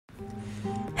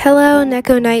Hello,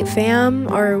 Neko Night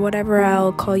fam, or whatever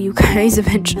I'll call you guys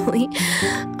eventually.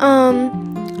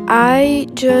 I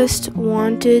just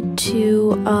wanted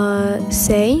to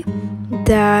say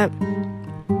that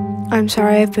I'm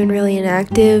sorry I've been really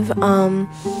inactive.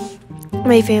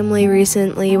 My family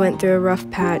recently went through a rough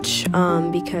patch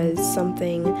because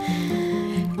something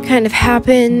kind of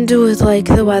happened with like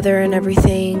the weather and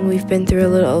everything. We've been through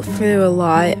a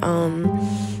lot,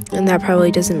 and that probably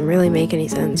doesn't really make any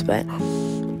sense, but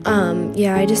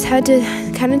yeah, I just had to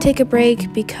kind of take a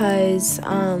break because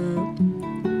I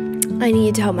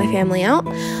needed to help my family out.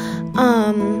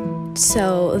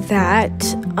 So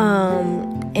that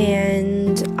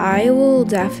and I will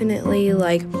definitely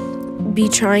be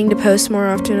trying to post more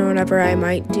often or whatever. I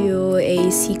might do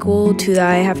a sequel to the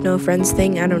I Have No Friends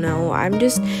thing. I don't know. I'm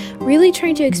just really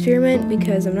trying to experiment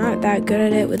because I'm not that good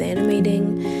at it with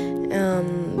animating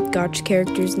gotcha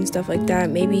characters and stuff like that.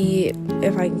 Maybe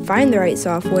if I can find the right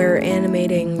software,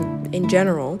 animating in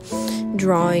general,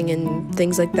 drawing and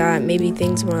things like that, maybe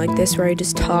things more like this where I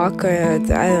just talk, I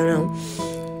don't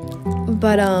know,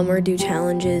 but or do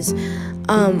challenges.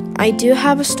 I do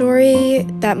have a story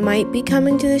that might be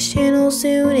coming to this channel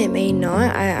soon. It may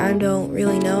not. I don't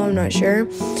really know. I'm not sure.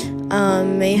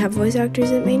 May have voice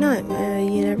actors, it may not.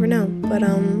 You never know. But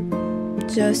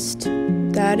just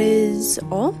that is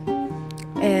all.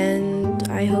 And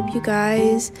I hope you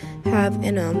guys have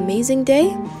an amazing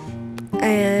day.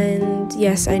 And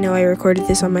yes, I know I recorded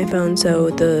this on my phone,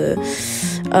 so the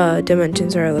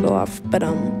dimensions are a little off. But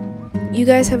you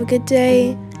guys have a good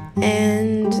day,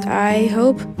 and I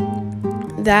hope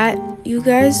that you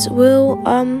guys will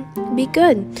be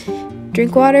good.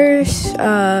 Drink water.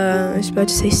 I was about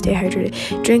to say stay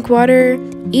hydrated. Drink water,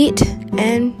 eat,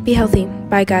 and be healthy.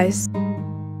 Bye, guys.